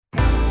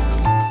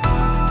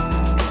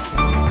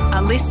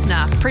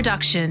listener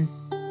production.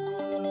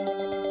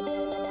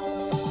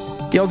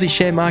 The Aussie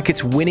share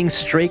market's winning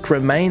streak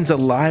remains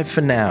alive for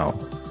now.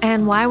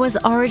 And why was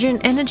Origin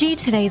Energy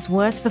today's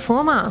worst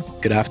performer?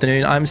 Good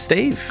afternoon, I'm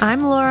Steve.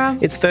 I'm Laura.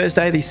 It's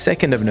Thursday, the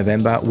 2nd of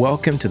November.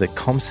 Welcome to the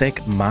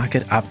CommSec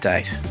Market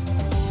Update.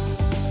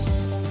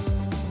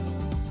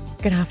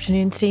 Good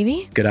afternoon,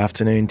 Stevie. Good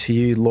afternoon to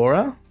you,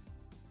 Laura.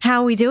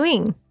 How are we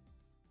doing?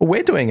 Well,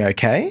 we're doing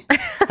okay.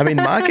 I mean,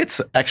 markets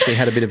actually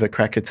had a bit of a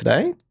cracker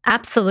today.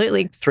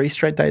 Absolutely. 3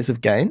 straight days of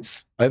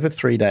gains. Over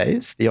 3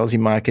 days, the Aussie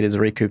market has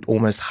recouped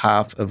almost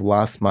half of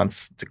last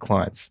month's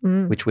declines,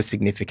 which was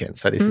significant.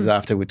 So this is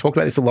after, we talked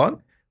about this a lot,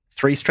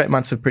 3 straight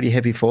months of pretty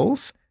heavy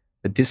falls.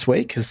 But this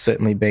week has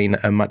certainly been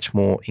a much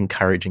more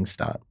encouraging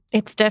start.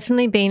 It's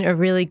definitely been a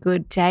really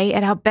good day.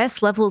 At our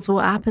best levels,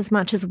 we're up as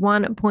much as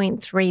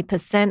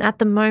 1.3%. At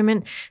the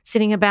moment,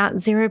 sitting about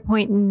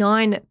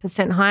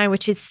 0.9% higher,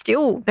 which is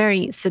still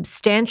very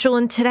substantial.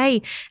 And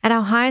today, at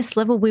our highest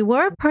level, we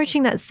were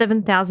approaching that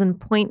 7,000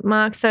 point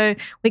mark. So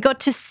we got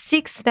to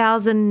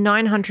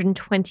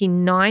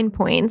 6,929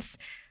 points.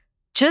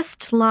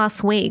 Just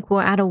last week,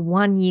 we're at a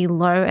 1-year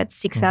low at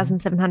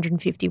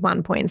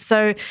 6,751 points.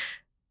 So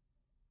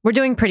we're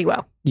doing pretty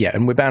well. Yeah,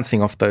 and we're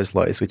bouncing off those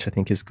lows, which I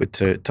think is good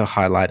to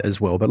highlight as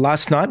well. But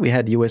last night we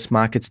had US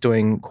markets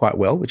doing quite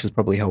well, which is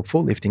probably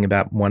helpful, lifting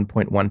about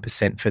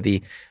 1.1% for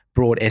the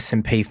broad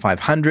S&P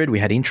 500. We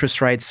had interest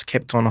rates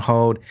kept on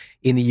hold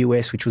in the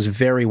US, which was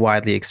very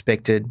widely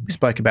expected. We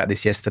spoke about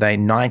this yesterday,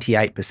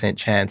 98%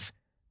 chance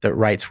that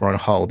rates were on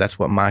hold. That's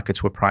what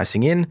markets were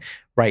pricing in.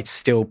 Rates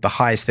still the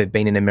highest they've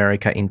been in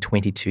America in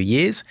 22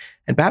 years.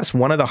 And perhaps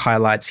one of the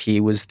highlights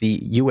here was the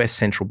US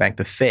central bank,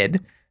 the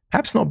Fed,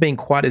 perhaps not being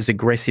quite as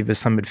aggressive as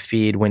some had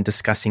feared when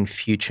discussing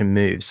future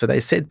moves. So they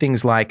said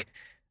things like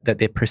that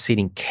they're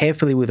proceeding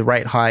carefully with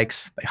rate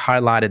hikes. They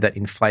highlighted that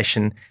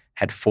inflation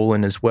had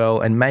fallen as well.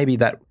 And maybe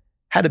that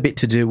had a bit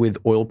to do with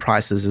oil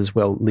prices as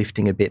well,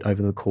 lifting a bit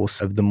over the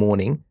course of the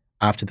morning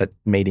after that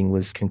meeting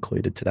was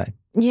concluded today.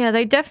 Yeah,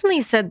 they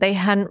definitely said they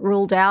hadn't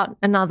ruled out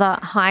another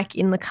hike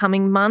in the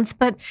coming months,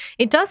 but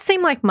it does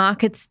seem like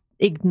markets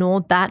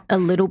ignored that a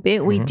little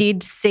bit. We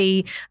did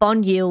see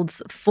bond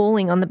yields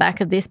falling on the back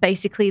of this.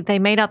 Basically, they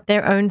made up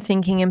their own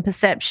thinking and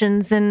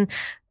perceptions. And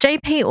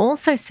JP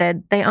also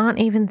said they aren't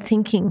even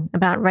thinking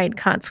about rate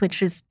cuts,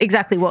 which is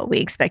exactly what we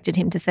expected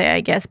him to say,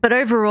 I guess. But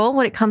overall,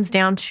 what it comes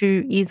down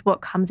to is what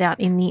comes out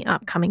in the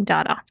upcoming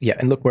data. Yeah,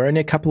 and look, we're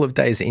only a couple of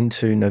days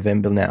into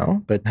November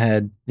now, but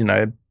had,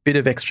 a bit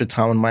of extra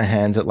time on my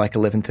hands at like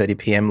 11:30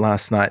 p.m.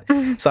 last night.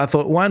 So I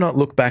thought, why not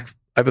look back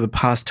over the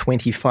past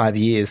 25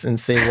 years and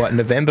see what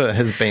November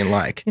has been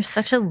like. You're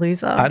such a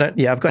loser.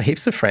 I've got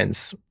heaps of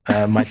friends,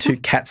 my 2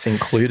 cats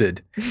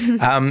included.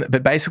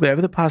 But basically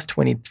over the past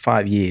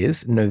 25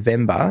 years,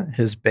 November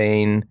has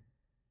been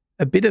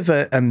a bit of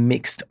a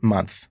mixed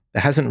month.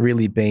 There hasn't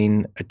really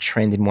been a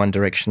trend in one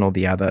direction or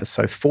the other.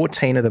 So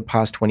 14 of the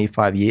past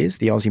 25 years,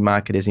 the Aussie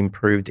market has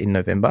improved in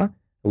November.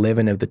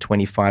 11 of the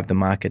 25, the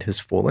market has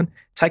fallen.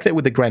 Take that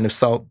with a grain of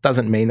salt.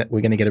 Doesn't mean that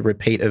we're going to get a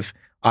repeat of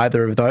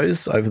either of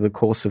those over the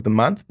course of the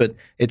month, but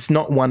it's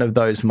not one of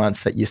those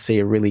months that you see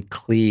a really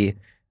clear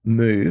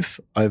move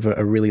over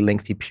a really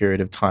lengthy period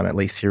of time, at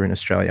least here in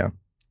Australia.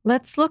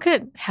 Let's look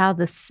at how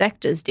the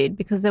sectors did,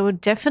 because there were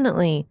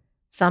definitely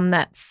some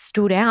that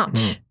stood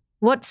out.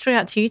 What stood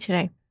out to you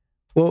today?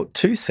 Well,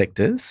 2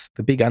 sectors,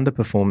 the big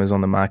underperformers on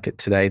the market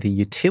today, the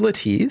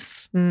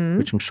utilities,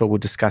 which I'm sure we'll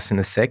discuss in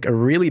a sec, a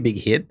really big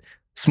hit.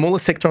 Smaller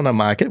sector on our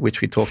market,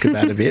 which we talk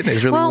about a bit.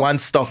 There's really one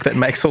stock that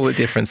makes all the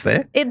difference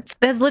there.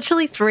 There's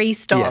literally 3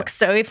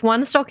 stocks. Yeah. So if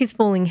one stock is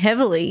falling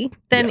heavily,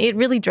 then it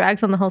really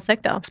drags on the whole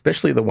sector.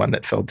 Especially the one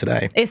that fell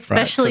today.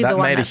 Especially the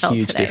one that fell today. That made a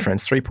huge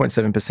difference,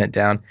 3.7%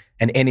 down.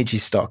 And energy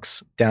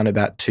stocks down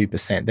about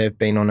 2%. They've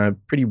been on a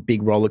pretty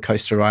big roller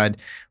coaster ride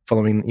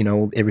following,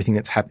 everything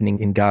that's happening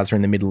in Gaza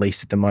and the Middle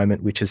East at the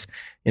moment, which is,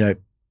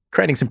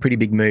 creating some pretty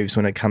big moves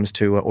when it comes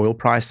to oil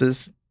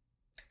prices.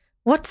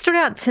 What stood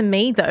out to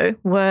me, though,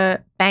 were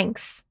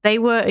banks. They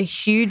were a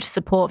huge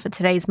support for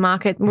today's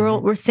market.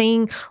 We're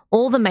seeing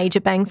all the major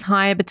banks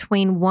higher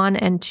between 1%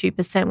 and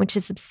 2%, which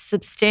is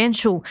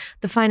substantial.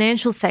 The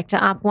financial sector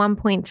up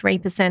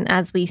 1.3%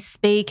 as we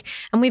speak.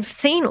 And we've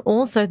seen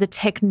also the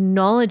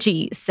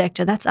technology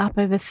sector, that's up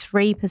over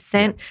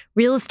 3%.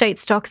 Real estate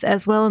stocks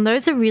as well. And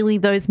those are really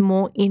those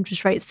more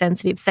interest rate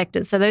sensitive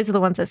sectors. So those are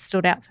the ones that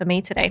stood out for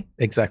me today.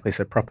 Exactly.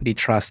 So property,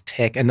 trust,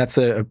 tech. And that's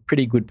a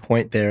pretty good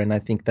point there. And I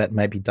think that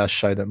maybe does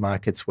show that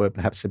markets were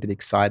perhaps a bit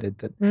excited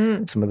that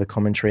some of the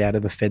commentary out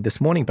of the Fed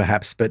this morning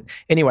perhaps. But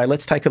anyway,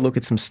 let's take a look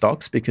at some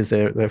stocks because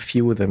there are a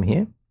few of them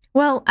here.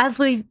 Well, as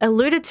we've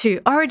alluded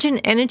to, Origin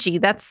Energy,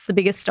 that's the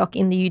biggest stock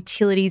in the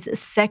utilities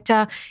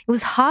sector. It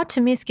was hard to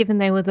miss given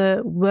they were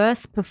the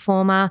worst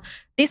performer.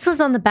 This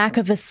was on the back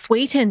of a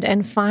sweetened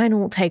and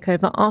final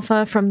takeover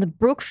offer from the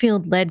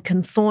Brookfield-led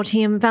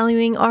consortium,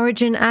 valuing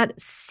Origin at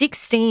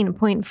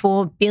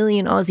 16.4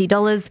 billion Aussie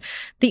dollars.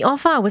 The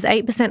offer was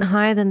 8%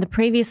 higher than the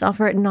previous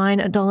offer at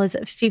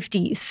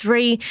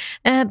 $9.53.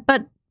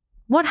 But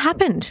what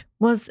happened?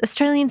 was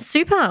Australian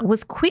Super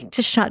was quick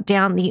to shut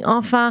down the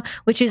offer,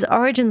 which is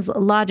Origin's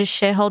largest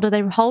shareholder.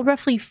 They hold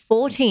roughly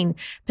 14%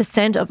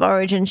 of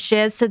Origin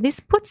shares. So this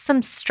puts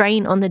some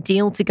strain on the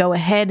deal to go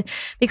ahead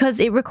because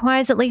it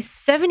requires at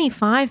least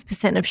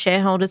 75% of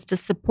shareholders to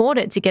support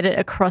it to get it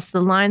across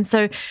the line.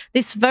 So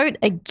this vote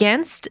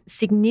against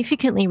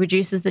significantly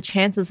reduces the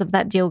chances of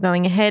that deal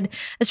going ahead.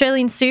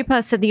 Australian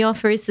Super said the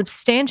offer is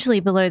substantially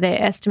below their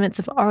estimates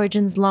of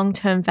Origin's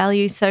long-term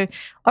value. So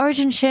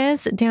Origin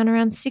shares down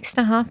around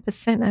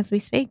 6.5% as we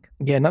speak.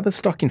 Yeah, another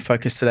stock in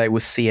focus today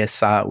was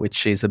CSR,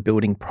 which is a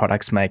building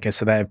products maker.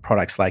 So they have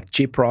products like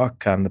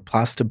Gyprock, the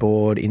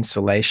plasterboard,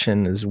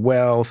 insulation as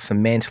well,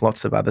 cement,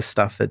 lots of other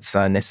stuff that's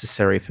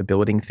necessary for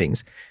building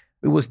things.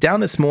 It was down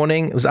this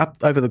morning. It was up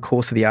over the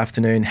course of the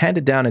afternoon,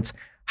 handed down its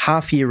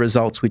half-year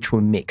results, which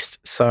were mixed.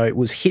 So it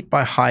was hit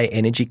by high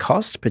energy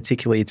costs,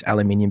 particularly its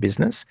aluminium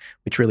business,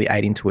 which really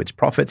ate into its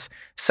profits.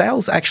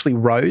 Sales actually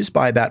rose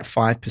by about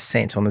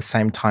 5% on the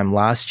same time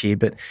last year,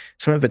 but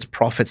some of its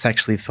profits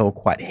actually fell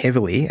quite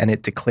heavily, and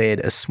it declared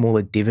a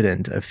smaller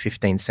dividend of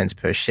 15 cents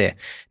per share.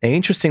 Now,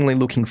 interestingly,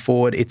 looking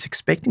forward, it's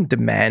expecting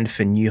demand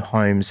for new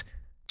homes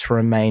to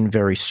remain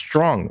very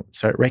strong.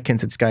 So it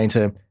reckons it's going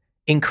to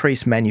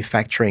increase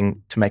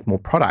manufacturing to make more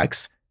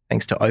products,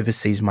 thanks to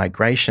overseas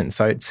migration.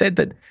 So it said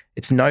that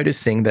it's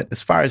noticing that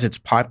as far as its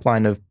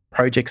pipeline of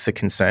projects are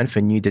concerned for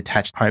new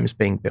detached homes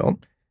being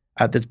built,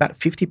 there's about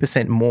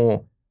 50%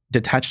 more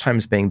detached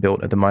homes being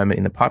built at the moment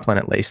in the pipeline,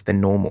 at least, than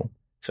normal.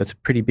 So it's a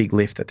pretty big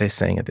lift that they're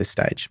seeing at this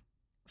stage.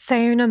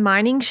 Sayona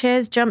Mining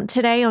shares jumped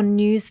today on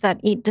news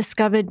that it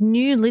discovered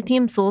new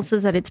lithium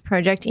sources at its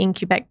project in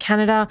Quebec,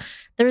 Canada.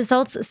 The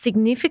results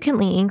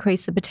significantly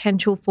increase the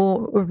potential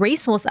for a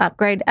resource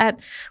upgrade at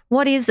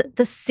what is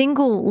the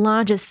single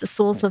largest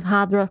source of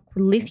hard rock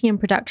lithium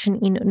production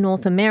in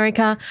North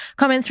America.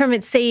 Comments from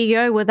its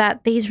CEO were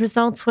that these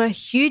results were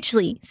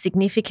hugely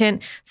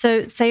significant.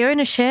 So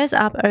Sayona shares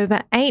up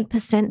over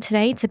 8%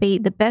 today to be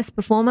the best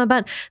performer,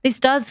 but this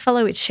does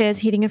follow its shares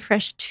hitting a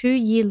fresh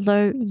 2-year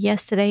low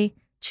yesterday.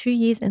 2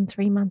 years and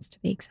 3 months to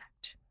be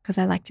exact, because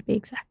I like to be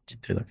exact. I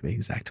do like to be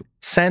exact.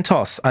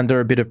 Santos under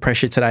a bit of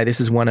pressure today.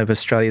 This is one of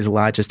Australia's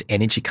largest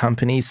energy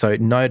companies. So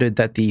it noted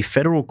that the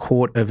Federal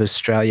Court of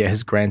Australia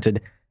has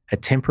granted a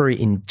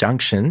temporary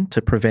injunction to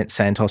prevent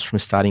Santos from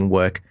starting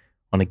work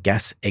on a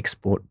gas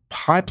export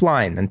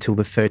pipeline until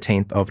the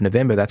 13th of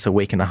November. That's a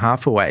week and a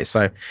half away.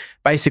 So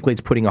basically it's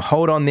putting a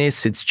hold on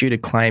this. It's due to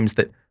claims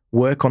that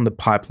work on the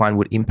pipeline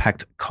would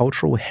impact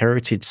cultural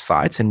heritage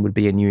sites and would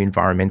be a new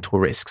environmental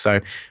risk.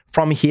 So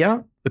from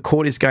here, the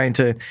court is going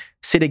to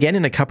sit again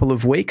in a couple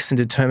of weeks and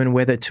determine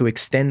whether to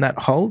extend that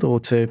hold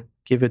or to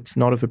give its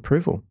nod of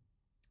approval.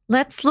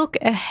 Let's look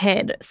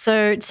ahead.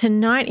 So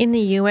tonight in the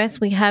US,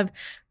 we have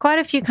quite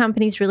a few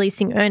companies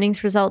releasing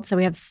earnings results. So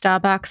we have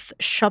Starbucks,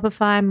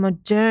 Shopify,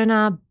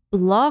 Moderna,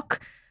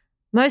 Block.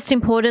 Most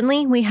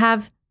importantly, we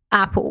have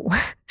Apple.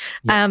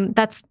 Yeah.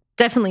 That's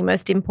definitely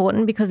most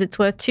important because it's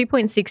worth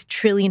 $2.6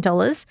 trillion,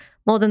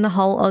 more than the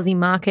whole Aussie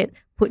market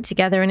put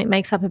together, and it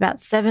makes up about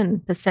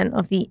 7%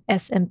 of the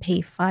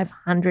S&P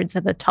 500,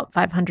 so the top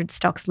 500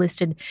 stocks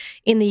listed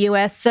in the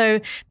US. So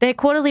their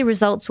quarterly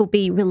results will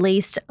be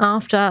released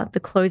after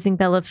the closing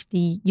bell of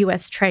the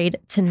US trade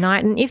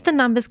tonight. And if the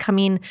numbers come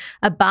in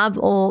above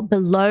or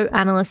below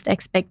analyst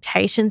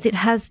expectations, it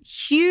has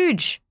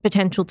huge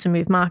potential to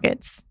move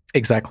markets.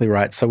 Exactly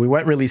right. So we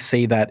won't really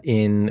see that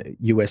in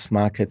US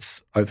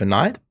markets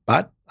overnight,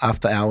 but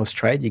after hours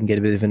trade, you can get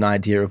a bit of an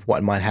idea of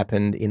what might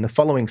happen in the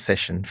following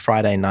session,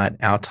 Friday night,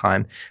 our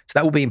time. So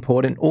that will be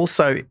important.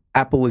 Also,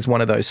 Apple is one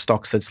of those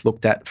stocks that's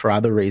looked at for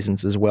other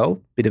reasons as well,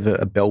 bit of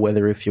a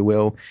bellwether, if you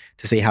will,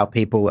 to see how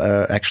people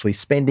are actually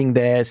spending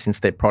there, since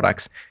their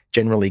products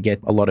generally get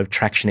a lot of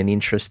traction and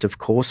interest, of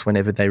course,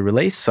 whenever they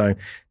release. So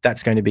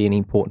that's going to be an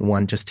important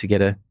one just to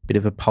get a bit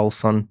of a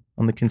pulse on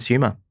the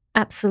consumer.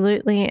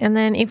 Absolutely. And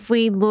then if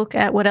we look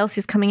at what else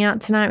is coming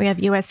out tonight, we have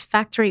US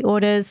factory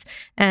orders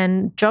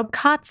and job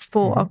cuts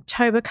for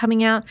October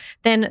coming out.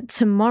 Then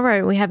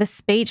tomorrow we have a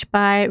speech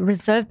by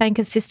Reserve Bank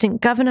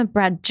Assistant Governor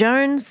Brad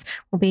Jones.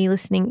 We'll be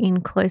listening in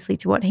closely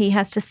to what he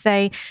has to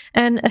say.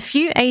 And a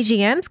few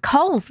AGMs,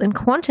 Coles and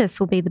Qantas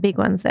will be the big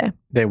ones there.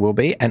 There will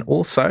be. And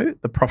also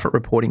the profit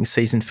reporting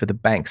season for the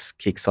banks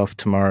kicks off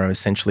tomorrow,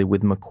 essentially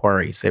with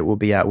Macquarie. So it will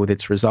be out with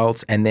its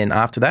results. And then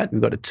after that,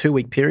 we've got a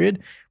 2-week period.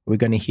 We're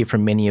going to hear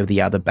from many of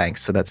the other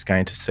banks, so that's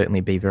going to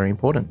certainly be very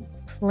important.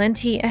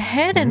 Plenty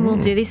ahead, and we'll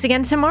do this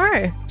again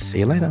tomorrow. See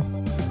you later.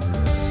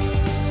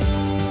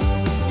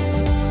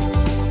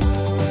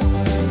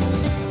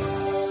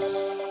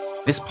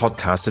 This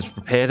podcast is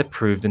prepared,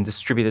 approved and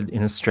distributed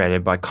in Australia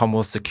by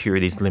Commonwealth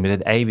Securities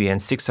Limited, ABN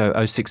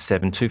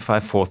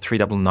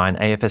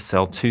 60067254399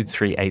 AFSL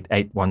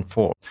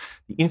 238814.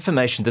 The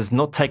information does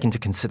not take into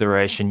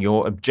consideration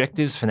your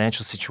objectives,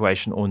 financial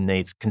situation or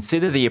needs.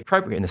 Consider the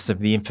appropriateness of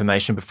the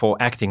information before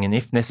acting, and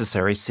if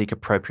necessary, seek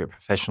appropriate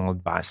professional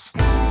advice.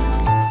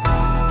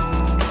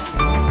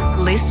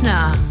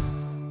 Listener.